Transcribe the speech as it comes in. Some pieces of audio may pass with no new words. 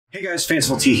Hey guys,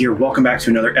 Fanciful T here. Welcome back to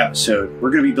another episode. We're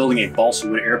going to be building a balsa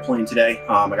wood airplane today.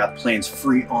 I got the plans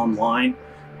free online,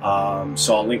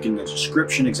 so I'll link in the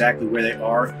description exactly where they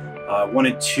are.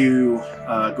 Wanted to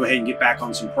go ahead and get back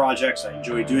on some projects. I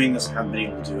enjoy doing this. I haven't been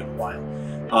able to do it in a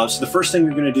while. So the first thing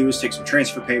we're going to do is take some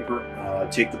transfer paper,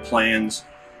 take the plans,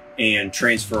 and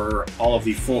transfer all of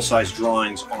the full-size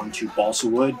drawings onto balsa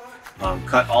wood.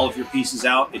 Cut all of your pieces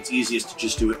out. It's easiest to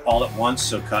just do it all at once,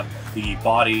 so cut the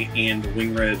body and the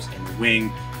wing ribs and the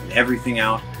wing and everything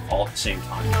out all at the same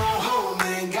time.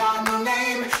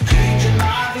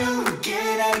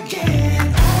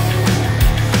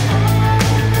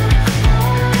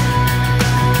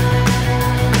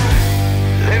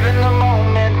 Living the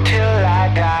moment till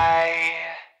I die,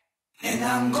 and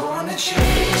I'm gonna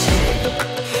chase it,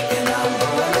 and I'm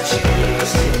gonna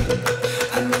chase it.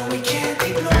 I know we can't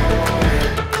ignore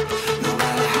it, no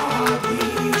matter how hard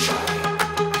we try.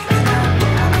 And I'm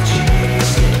gonna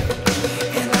chase it,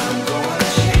 and I'm gonna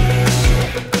chase it.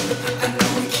 I know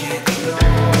we can't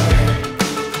ignore it,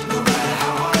 no matter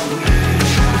how hard we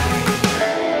try.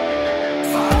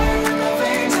 Fire in the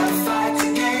veins, I fight to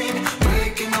gain,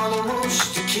 breaking all the rules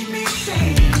to keep me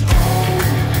sane.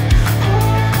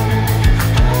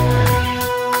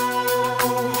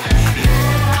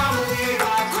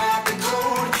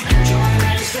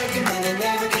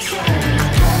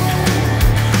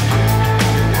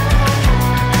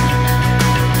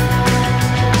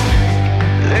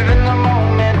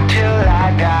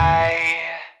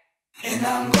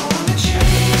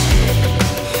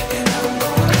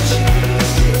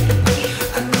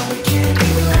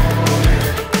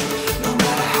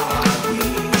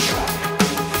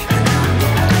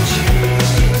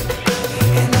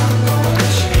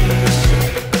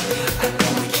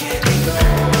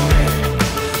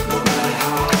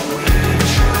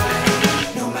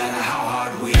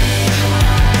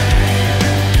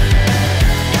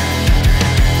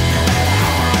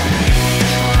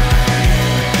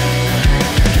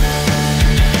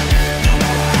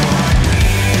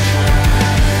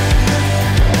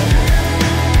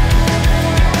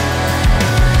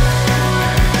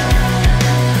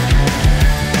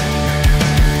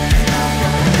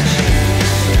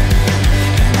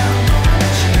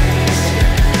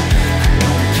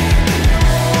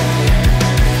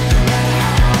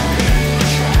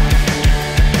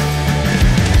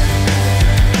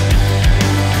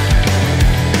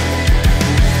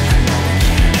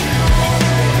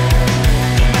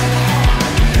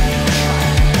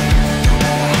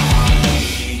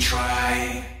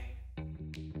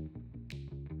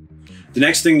 The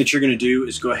next thing that you're going to do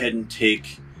is go ahead and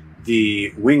take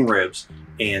the wing ribs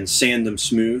and sand them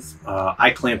smooth. I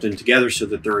clamped them together so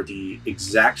that they're the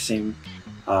exact same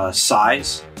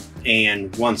size,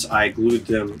 and once I glued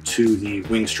them to the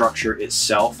wing structure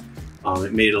itself,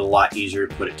 it made it a lot easier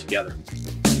to put it together.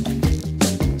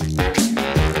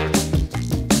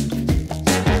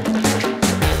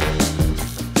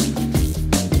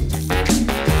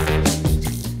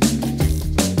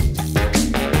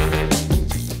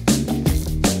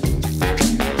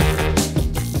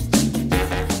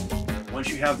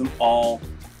 Have them all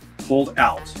pulled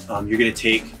out, you're going to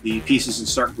take the pieces and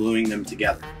start gluing them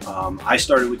together. I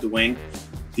started with the wing.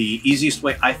 The easiest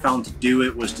way I found to do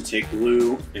it was to take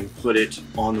glue and put it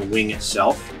on the wing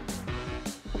itself.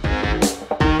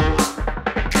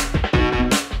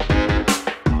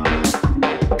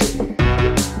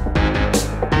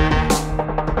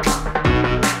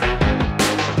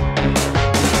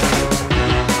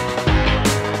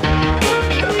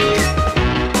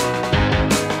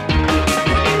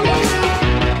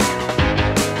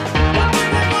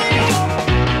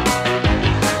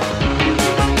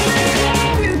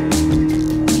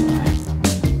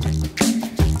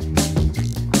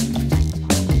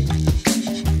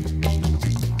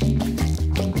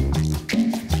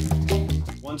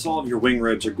 Once all of your wing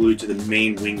ribs are glued to the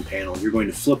main wing panel, you're going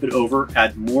to flip it over,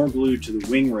 add more glue to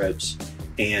the wing ribs,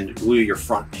 and glue your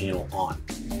front panel on.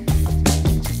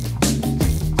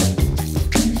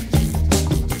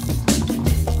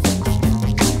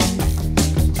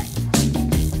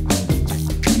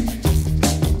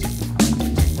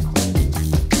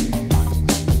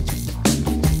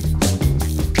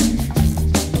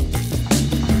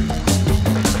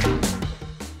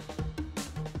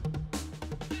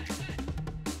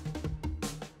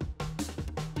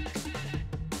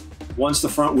 Once the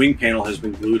front wing panel has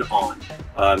been glued on,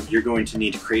 you're going to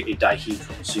need to create a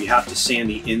dihedral. So you have to sand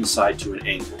the inside to an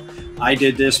angle. I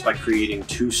did this by creating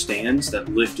two stands that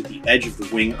lifted the edge of the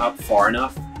wing up far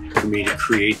enough for me to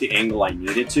create the angle I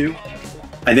needed to.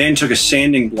 I then took a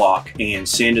sanding block and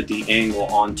sanded the angle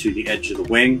onto the edge of the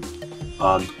wing.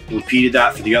 Repeated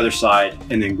that for the other side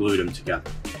and then glued them together.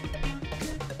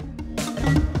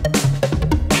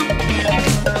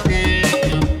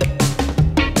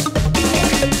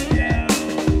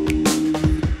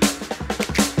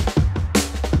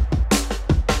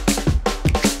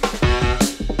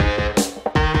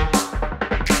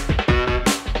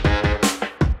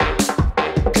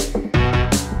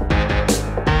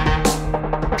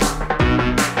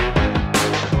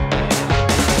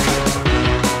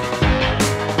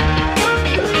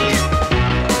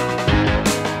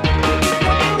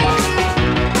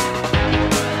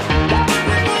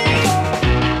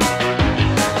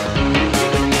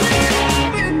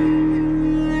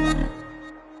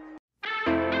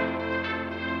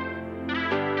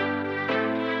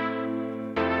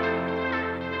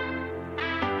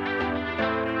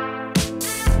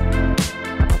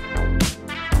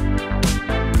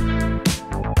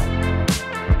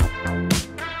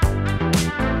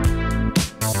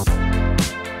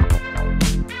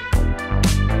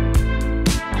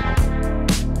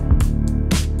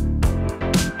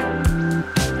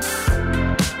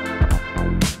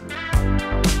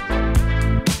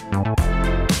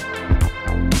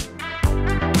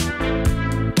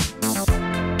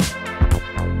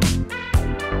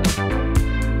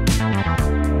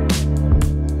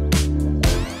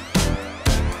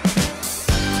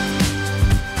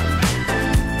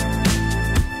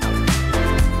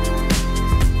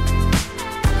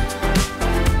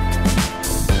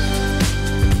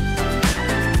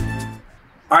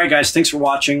 All right, guys, thanks for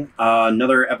watching.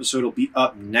 Another episode will be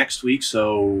up next week,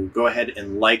 so go ahead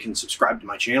and like and subscribe to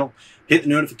my channel. Hit the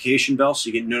notification bell so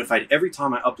you get notified every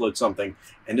time I upload something.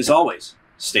 And as always,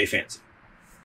 stay fancy.